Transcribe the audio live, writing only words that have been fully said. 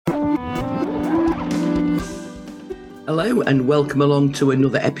Hello and welcome along to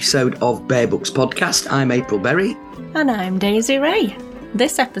another episode of Bear Books Podcast. I'm April Berry. And I'm Daisy Ray.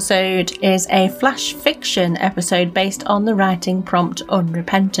 This episode is a flash fiction episode based on the writing prompt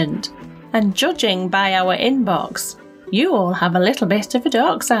Unrepentant. And judging by our inbox, you all have a little bit of a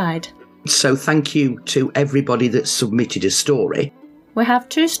dark side. So thank you to everybody that submitted a story. We have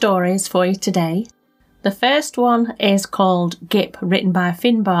two stories for you today. The first one is called Gip, written by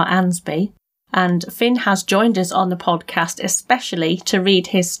Finbar Ansby. And Finn has joined us on the podcast especially to read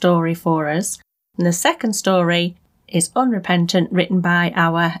his story for us. And the second story is Unrepentant, written by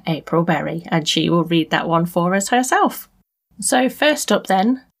our April Berry, and she will read that one for us herself. So first up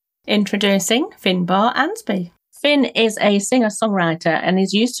then, introducing Finbar Ansby. Finn is a singer-songwriter and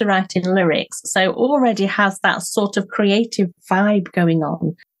is used to writing lyrics, so already has that sort of creative vibe going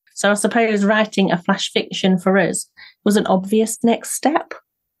on. So I suppose writing a flash fiction for us was an obvious next step.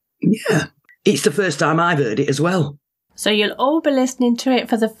 Yeah. It's the first time I've heard it as well. So you'll all be listening to it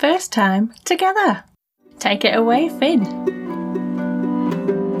for the first time together. Take it away, Finn.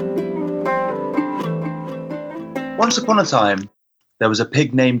 Once upon a time, there was a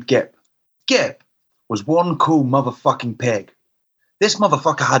pig named Gip. Gip was one cool motherfucking pig. This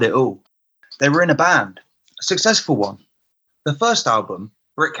motherfucker had it all. They were in a band, a successful one. The first album,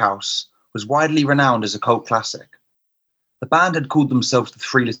 Brick House, was widely renowned as a cult classic. The band had called themselves the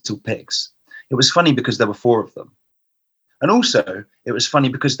Three Little Pigs. It was funny because there were four of them. And also, it was funny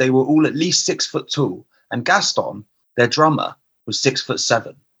because they were all at least 6 foot tall, and Gaston, their drummer, was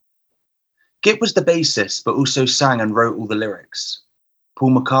 6'7". Gip was the bassist, but also sang and wrote all the lyrics.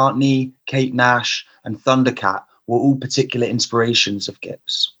 Paul McCartney, Kate Nash, and Thundercat were all particular inspirations of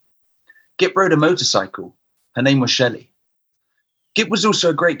Gip's. Gip rode a motorcycle. Her name was Shelley. Gip was also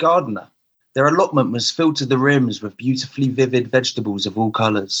a great gardener. Their allotment was filled to the rims with beautifully vivid vegetables of all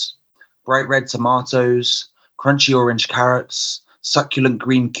colours. Bright red tomatoes, crunchy orange carrots, succulent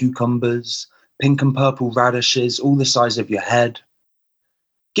green cucumbers, pink and purple radishes, all the size of your head.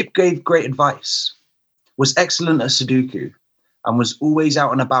 Gip gave great advice, was excellent at Sudoku, and was always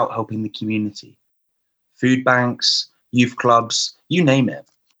out and about helping the community. Food banks, youth clubs, you name it.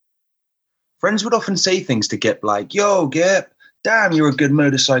 Friends would often say things to Gip like, "Yo, Gip, damn, you're a good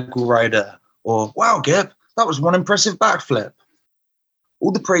motorcycle rider." Or, "Wow, Gip, that was one impressive backflip."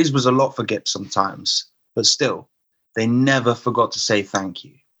 All the praise was a lot for Gip sometimes, but still, they never forgot to say thank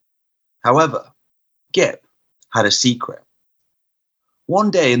you. However, Gip had a secret. One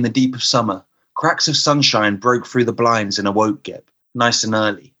day in the deep of summer, cracks of sunshine broke through the blinds and awoke Gip, nice and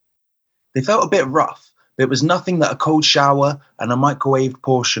early. They felt a bit rough, but it was nothing that a cold shower and a microwaved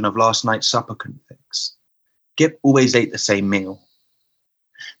portion of last night's supper couldn't fix. Gip always ate the same meal.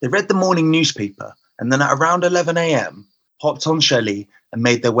 They read the morning newspaper, and then at around 11 a.m., hopped on Shelley and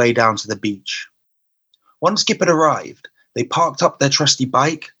made their way down to the beach. Once Gip had arrived, they parked up their trusty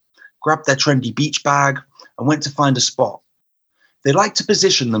bike, grabbed their trendy beach bag, and went to find a spot. They liked to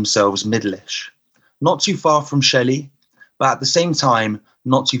position themselves middle-ish, not too far from Shelley, but at the same time,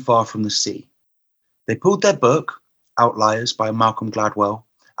 not too far from the sea. They pulled their book, Outliers by Malcolm Gladwell,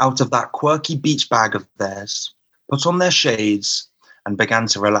 out of that quirky beach bag of theirs, put on their shades, and began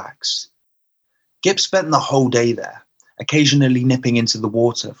to relax. Gip spent the whole day there, occasionally nipping into the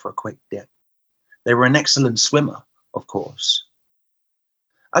water for a quick dip. They were an excellent swimmer, of course.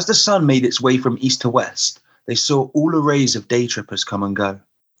 As the sun made its way from east to west, they saw all arrays of day trippers come and go.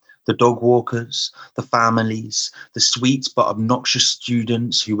 The dog walkers, the families, the sweet but obnoxious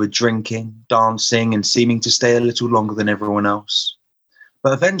students who were drinking, dancing, and seeming to stay a little longer than everyone else.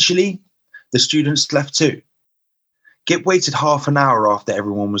 But eventually, the students left too. Gip waited half an hour after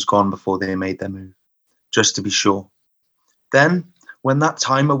everyone was gone before they made their move, just to be sure. Then, when that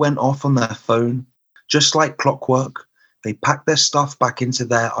timer went off on their phone, just like clockwork, they packed their stuff back into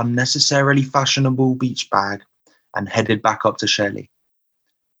their unnecessarily fashionable beach bag and headed back up to Shelley.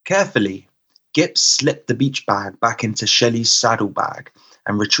 Carefully, Gip slipped the beach bag back into Shelley's saddlebag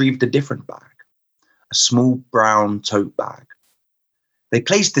and retrieved a different bag, a small brown tote bag. They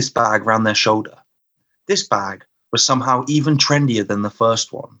placed this bag round their shoulder. This bag was somehow even trendier than the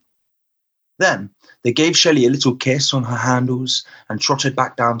first one. Then, they gave Shelley a little kiss on her handles and trotted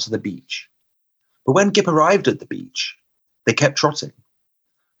back down to the beach. But when Gip arrived at the beach, they kept trotting.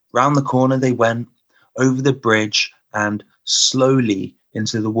 Round the corner they went, over the bridge, and slowly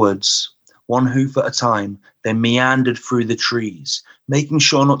into the woods. One hoof at a time, they meandered through the trees, making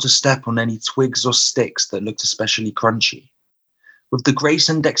sure not to step on any twigs or sticks that looked especially crunchy. With the grace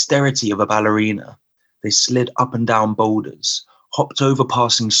and dexterity of a ballerina, they slid up and down boulders, hopped over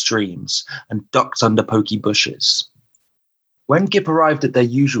passing streams, and ducked under pokey bushes. When Gip arrived at their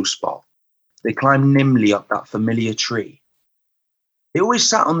usual spot, they climbed nimbly up that familiar tree. They always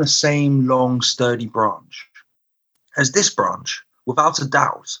sat on the same long, sturdy branch, as this branch, without a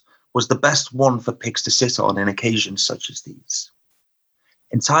doubt, was the best one for pigs to sit on in occasions such as these.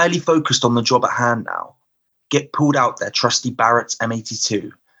 Entirely focused on the job at hand now, Gip pulled out their trusty Barrett's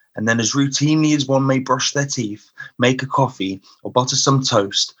M82, and then as routinely as one may brush their teeth, make a coffee, or butter some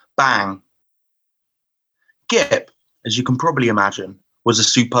toast, bang! Gip, as you can probably imagine, was a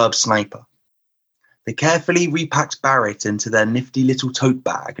superb sniper. They carefully repacked Barrett into their nifty little tote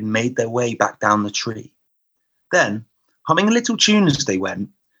bag and made their way back down the tree. Then, humming a little tune as they went,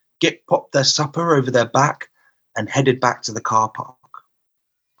 Gip popped their supper over their back and headed back to the car park.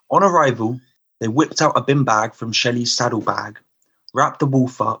 On arrival, they whipped out a bin bag from Shelley's saddlebag, wrapped the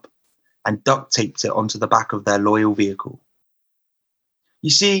wolf up, and duct taped it onto the back of their loyal vehicle. You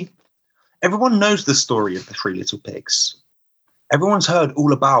see, everyone knows the story of the Three Little Pigs. Everyone's heard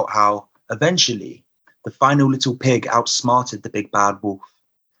all about how, eventually, the final little pig outsmarted the big bad wolf,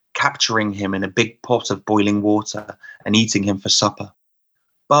 capturing him in a big pot of boiling water and eating him for supper.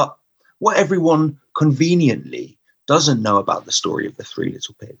 But what everyone conveniently doesn't know about the story of the Three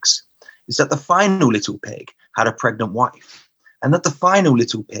Little Pigs is that the final little pig had a pregnant wife, and that the final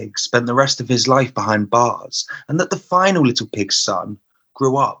little pig spent the rest of his life behind bars, and that the final little pig's son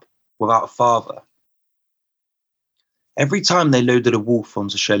grew up without a father. Every time they loaded a wolf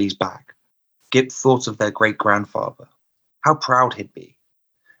onto Shelley's back, Gip thought of their great-grandfather, how proud he'd be.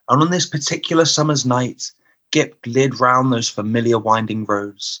 And on this particular summer's night, Gip glid round those familiar winding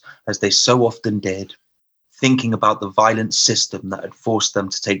roads, as they so often did, thinking about the violent system that had forced them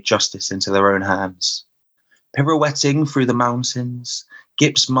to take justice into their own hands. Pirouetting through the mountains,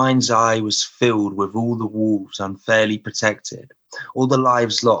 Gip's mind's eye was filled with all the wolves unfairly protected, all the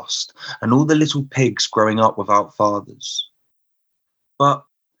lives lost, and all the little pigs growing up without fathers. But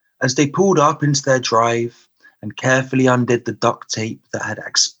as they pulled up into their drive and carefully undid the duct tape that had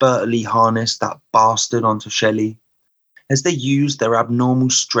expertly harnessed that bastard onto Shelley, as they used their abnormal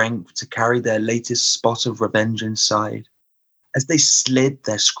strength to carry their latest spot of revenge inside, as they slid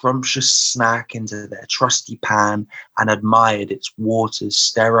their scrumptious snack into their trusty pan and admired its water's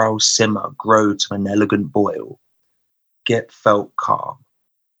sterile simmer grow to an elegant boil, Gip felt calm.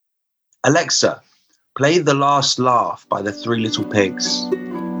 Alexa, play The Last Laugh by the Three Little Pigs.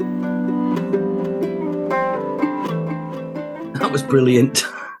 That was brilliant.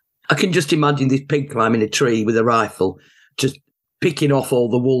 I can just imagine this pig climbing a tree with a rifle, just picking off all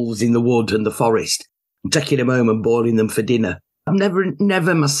the wolves in the wood and the forest and taking them home and boiling them for dinner. I've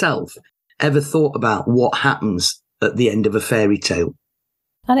never myself ever thought about what happens at the end of a fairy tale.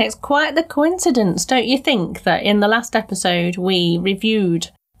 And it's quite the coincidence, don't you think, that in the last episode we reviewed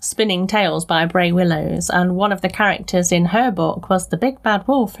Spinning Tales by Bray Willows, and one of the characters in her book was the big bad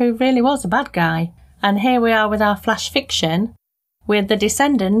wolf who really was a bad guy. And here we are with our flash fiction with the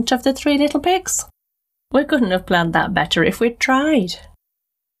descendant of the Three Little Pigs. We couldn't have planned that better if we'd tried.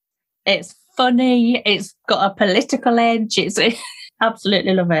 It's funny, it's got a political edge,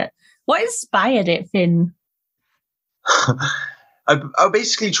 absolutely love it. What inspired it, Finn? I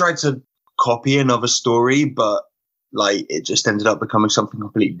basically tried to copy another story, but it just ended up becoming something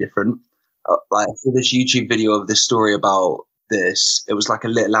completely different. I saw this YouTube video of this story about this. It was like a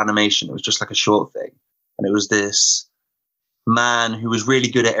little animation. It was just like a short thing. And it was this man who was really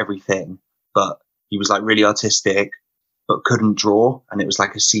good at everything, but he was really artistic, but couldn't draw. And it was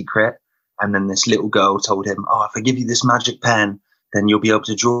like a secret. And then this little girl told him, oh, if I give you this magic pen, then you'll be able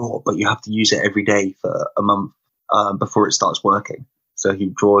to draw, but you have to use it every day for a month before it starts working. So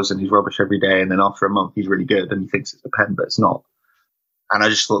he draws and he's rubbish every day. And then after a month, he's really good and he thinks it's a pen, but it's not. And I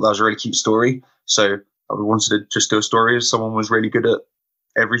just thought that was a really cute story. So I wanted to just do a story of someone was really good at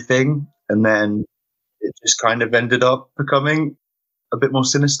everything. And then it just kind of ended up becoming a bit more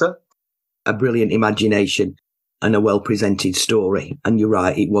sinister. A brilliant imagination and a well-presented story. And you're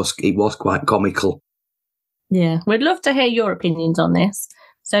right, it was quite comical. Yeah, we'd love to hear your opinions on this.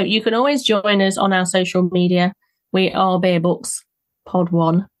 So you can always join us on our social media. We are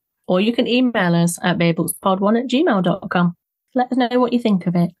BearBooksPod1. Or you can email us at bearbookspod1@gmail.com. Let us know what you think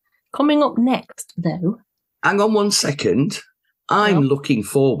of it. Coming up next, though... Hang on 1 second. I'm looking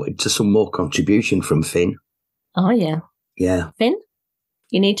forward to some more contribution from Finn. Oh, yeah. Yeah. Finn,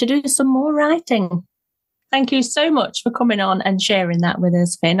 you need to do some more writing. Thank you so much for coming on and sharing that with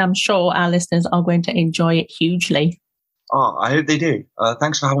us, Finn. I'm sure our listeners are going to enjoy it hugely. Oh, I hope they do.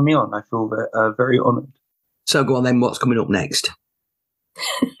 Thanks for having me on. I feel very honoured. So go on then, what's coming up next?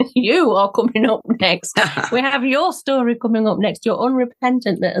 You are coming up next. We have your story coming up next, your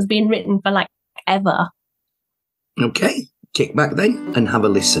Unrepentant, that has been written for ever. Okay, kick back then and have a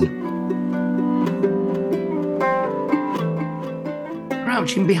listen.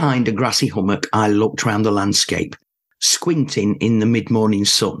 Crouching behind a grassy hummock, I looked round the landscape, squinting in the mid-morning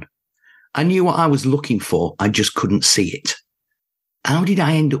sun. I knew what I was looking for, I just couldn't see it. How did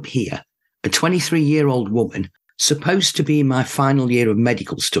I end up here? A 23-year-old woman, supposed to be in my final year of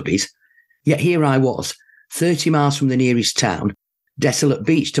medical studies, yet here I was, 30 miles from the nearest town, desolate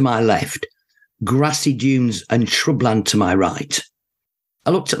beach to my left, grassy dunes and shrubland to my right.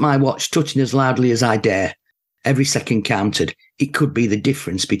 I looked at my watch, touching as loudly as I dare. Every second counted. It could be the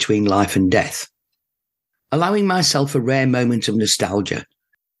difference between life and death. Allowing myself a rare moment of nostalgia,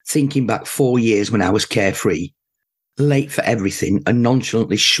 thinking back 4 years when I was carefree, late for everything and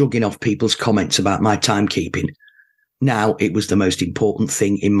nonchalantly shrugging off people's comments about my timekeeping. Now it was the most important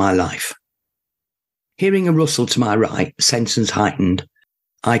thing in my life. Hearing a rustle to my right, senses heightened.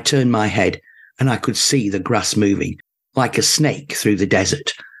 I turned my head and I could see the grass moving, like a snake through the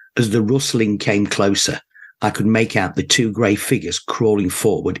desert. As the rustling came closer, I could make out the 2 grey figures crawling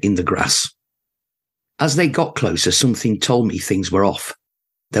forward in the grass. As they got closer, something told me things were off.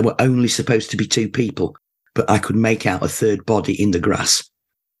 There were only supposed to be 2 people, but I could make out a 3rd body in the grass.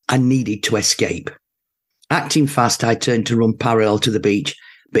 I needed to escape. Acting fast, I turned to run parallel to the beach,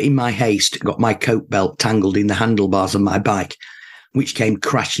 but in my haste got my coat belt tangled in the handlebars of my bike, which came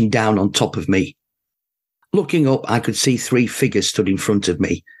crashing down on top of me. Looking up, I could see 3 figures stood in front of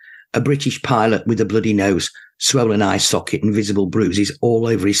me. A British pilot with a bloody nose, swollen eye socket and visible bruises all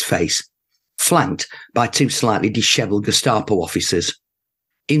over his face, flanked by 2 slightly dishevelled Gestapo officers.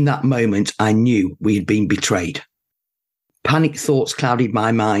 In that moment, I knew we had been betrayed. Panic thoughts clouded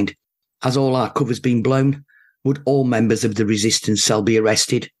my mind. Has all our covers been blown? Would all members of the resistance cell be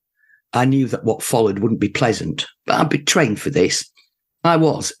arrested? I knew that what followed wouldn't be pleasant, but I'd been trained for this. I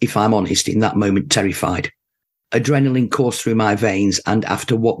was, if I'm honest, in that moment terrified. Adrenaline coursed through my veins, and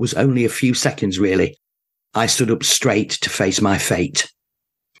after what was only a few seconds really, I stood up straight to face my fate.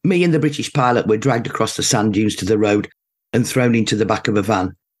 Me and the British pilot were dragged across the sand dunes to the road and thrown into the back of a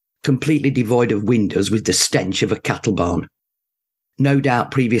van, completely devoid of windows with the stench of a cattle barn. No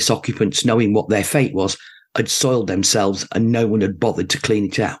doubt previous occupants, knowing what their fate was, had soiled themselves and no one had bothered to clean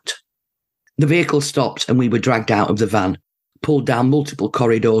it out. The vehicle stopped and we were dragged out of the van, pulled down multiple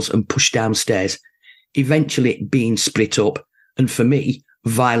corridors and pushed downstairs, eventually being split up and, for me,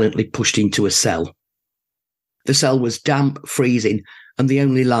 violently pushed into a cell. The cell was damp, freezing, and the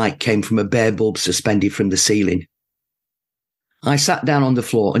only light came from a bare bulb suspended from the ceiling. I sat down on the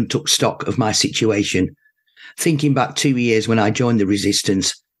floor and took stock of my situation. Thinking back 2 years when I joined the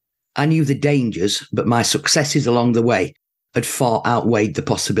resistance, I knew the dangers, but my successes along the way had far outweighed the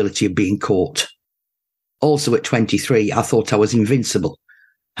possibility of being caught. Also at 23, I thought I was invincible.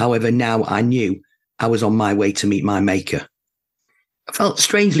 However, now I knew I was on my way to meet my maker. I felt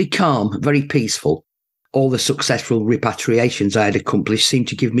strangely calm, very peaceful. All the successful repatriations I had accomplished seemed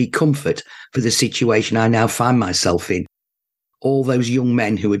to give me comfort for the situation I now find myself in. All those young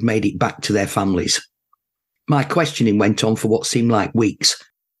men who had made it back to their families. My questioning went on for what seemed like weeks,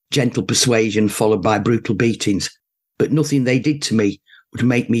 gentle persuasion followed by brutal beatings, but nothing they did to me would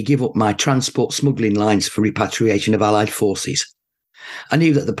make me give up my transport smuggling lines for repatriation of Allied forces. I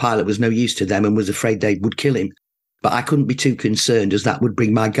knew that the pilot was no use to them and was afraid they would kill him, but I couldn't be too concerned as that would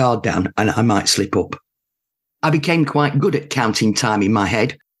bring my guard down and I might slip up. I became quite good at counting time in my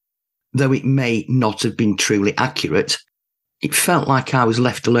head. Though it may not have been truly accurate, it felt like I was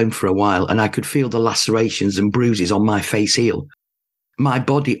left alone for a while and I could feel the lacerations and bruises on my face heal. My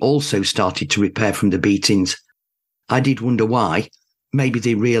body also started to repair from the beatings. I did wonder why. Maybe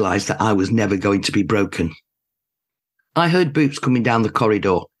they realised that I was never going to be broken. I heard boots coming down the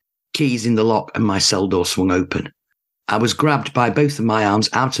corridor, keys in the lock, and my cell door swung open. I was grabbed by both of my arms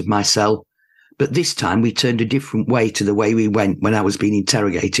out of my cell, but this time we turned a different way to the way we went when I was being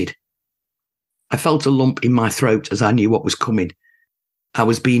interrogated. I felt a lump in my throat as I knew what was coming. I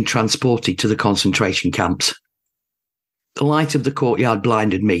was being transported to the concentration camps. The light of the courtyard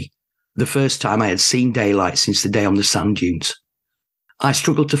blinded me, the first time I had seen daylight since the day on the sand dunes. I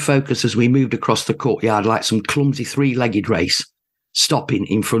struggled to focus as we moved across the courtyard like some clumsy 3-legged race, stopping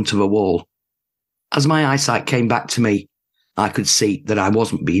in front of a wall. As my eyesight came back to me, I could see that I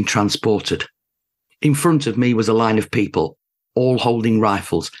wasn't being transported. In front of me was a line of people, all holding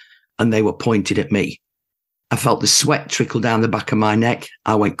rifles, and they were pointed at me. I felt the sweat trickle down the back of my neck.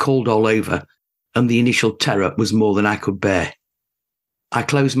 I went cold all over, and the initial terror was more than I could bear. I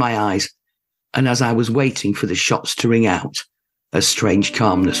closed my eyes, and as I was waiting for the shots to ring out, a strange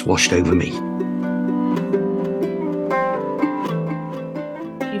calmness washed over me.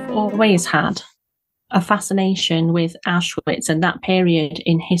 You've always had a fascination with Auschwitz and that period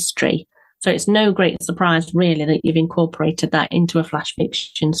in history. So it's no great surprise, really, that you've incorporated that into a flash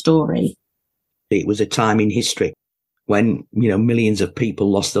fiction story. It was a time in history when, millions of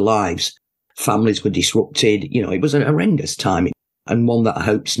people lost their lives. Families were disrupted. It was a horrendous time and one that I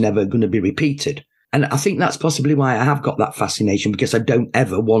hope's never going to be repeated. And I think that's possibly why I have got that fascination, because I don't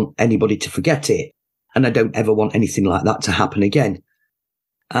ever want anybody to forget it. And I don't ever want anything like that to happen again.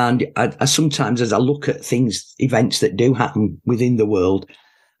 And I sometimes, as I look at events that do happen within the world,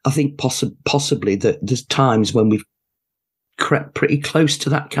 I think possibly that there's times when we've crept pretty close to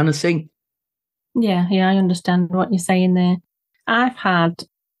that kind of thing. Yeah, I understand what you're saying there. I've had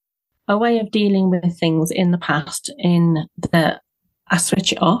a way of dealing with things in the past in that I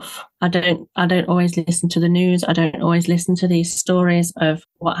switch it off. I don't always listen to the news. I don't always listen to these stories of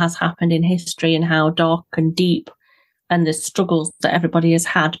what has happened in history and how dark and deep and the struggles that everybody has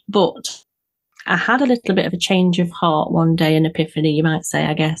had. But I had a little bit of a change of heart one day, an epiphany, you might say,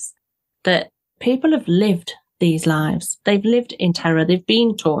 I guess, that people have lived these lives. They've lived in terror. They've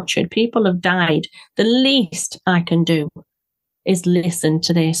been tortured. People have died. The least I can do is listen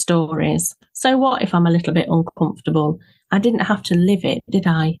to their stories. So what if I'm a little bit uncomfortable? I didn't have to live it, did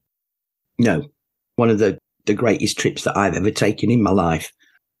I? No. One of the greatest trips that I've ever taken in my life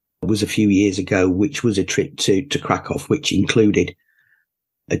was a few years ago, which was a trip to Krakow, which included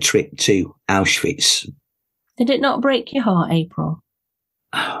a trip to Auschwitz. Did it not break your heart, April?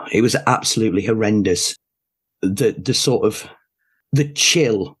 It was absolutely horrendous. The sort of the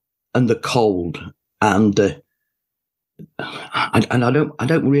chill and the cold and I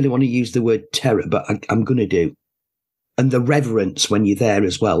don't really want to use the word terror, but I'm going to do. And the reverence when you're there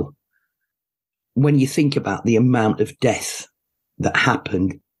as well. When you think about the amount of death that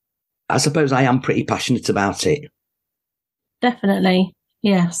happened, I suppose I am pretty passionate about it. Definitely.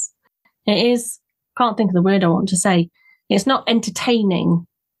 Yes, it is. Can't think of the word I want to say. It's not entertaining,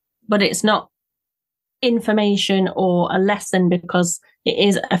 but it's not information or a lesson because it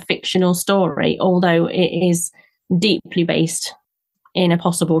is a fictional story, although it is deeply based in a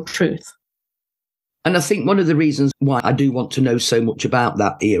possible truth. And I think one of the reasons why I do want to know so much about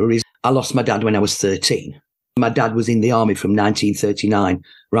that era is I lost my dad when I was 13. My dad was in the army from 1939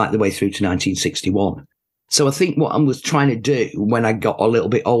 right the way through to 1961. So I think what I was trying to do when I got a little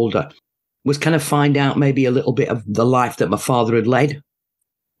bit older was kind of find out maybe a little bit of the life that my father had led.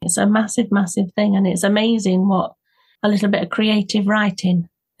 It's a massive, massive thing. And it's amazing what a little bit of creative writing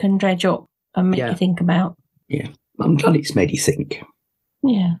can dredge up and make you think about. Yeah, I'm glad it's made you think.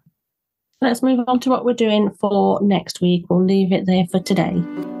 Yeah. Let's move on to what we're doing for next week. We'll leave it there for today.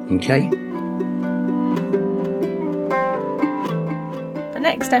 Okay. The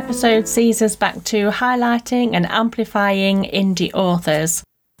next episode sees us back to highlighting and amplifying indie authors.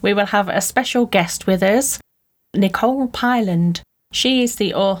 We will have a special guest with us, Nicole Pyland. She is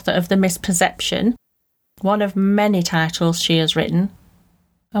the author of The Misperception, one of many titles she has written,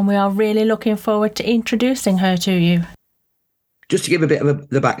 and we are really looking forward to introducing her to you. Just to give a bit of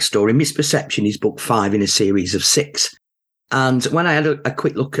the backstory, Misperception is book 5 in a series of 6. And when I had a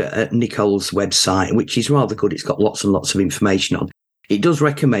quick look at Nicole's website, which is rather good, it's got lots and lots of information on, it does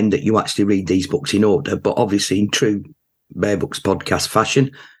recommend that you actually read these books in order, but obviously in true Bear Books podcast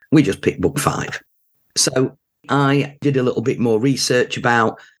fashion, we just picked book 5. So I did a little bit more research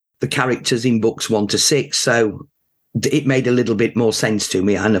about the characters in books 1 to 6, so it made a little bit more sense to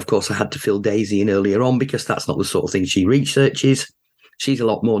me. And of course, I had to fill Daisy in earlier on because that's not the sort of thing she researches. She's a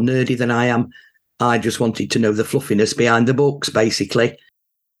lot more nerdy than I am. I just wanted to know the fluffiness behind the books, basically.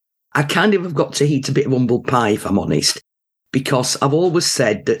 I kind of have got to eat a bit of humble pie, if I'm honest, because I've always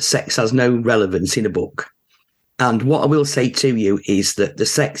said that sex has no relevance in a book. And what I will say to you is that the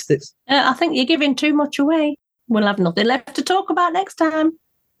sex that's... I think you're giving too much away. We'll have nothing left to talk about next time.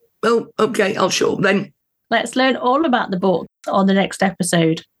 Well, okay, I'll shut up then. Let's learn all about the book on the next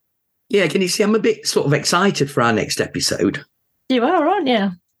episode. Yeah, can you see I'm a bit sort of excited for our next episode? You are, aren't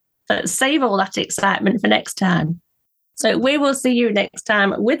you? So save all that excitement for next time. So we will see you next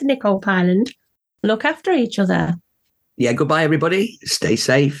time with Nicole Pyland. Look after each other. Yeah, goodbye, everybody. Stay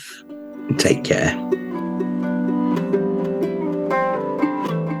safe and take care.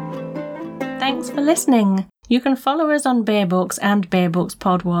 Thanks for listening. You can follow us on Bear Books and Bear Books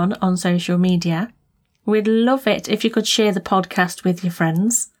Pod 1 on social media. We'd love it if you could share the podcast with your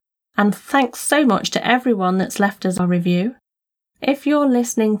friends. And thanks so much to everyone that's left us a review. If you're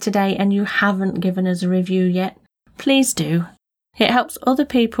listening today and you haven't given us a review yet, please do. It helps other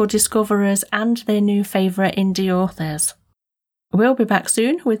people discover us and their new favourite indie authors. We'll be back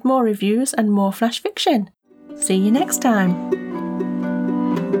soon with more reviews and more flash fiction. See you next time.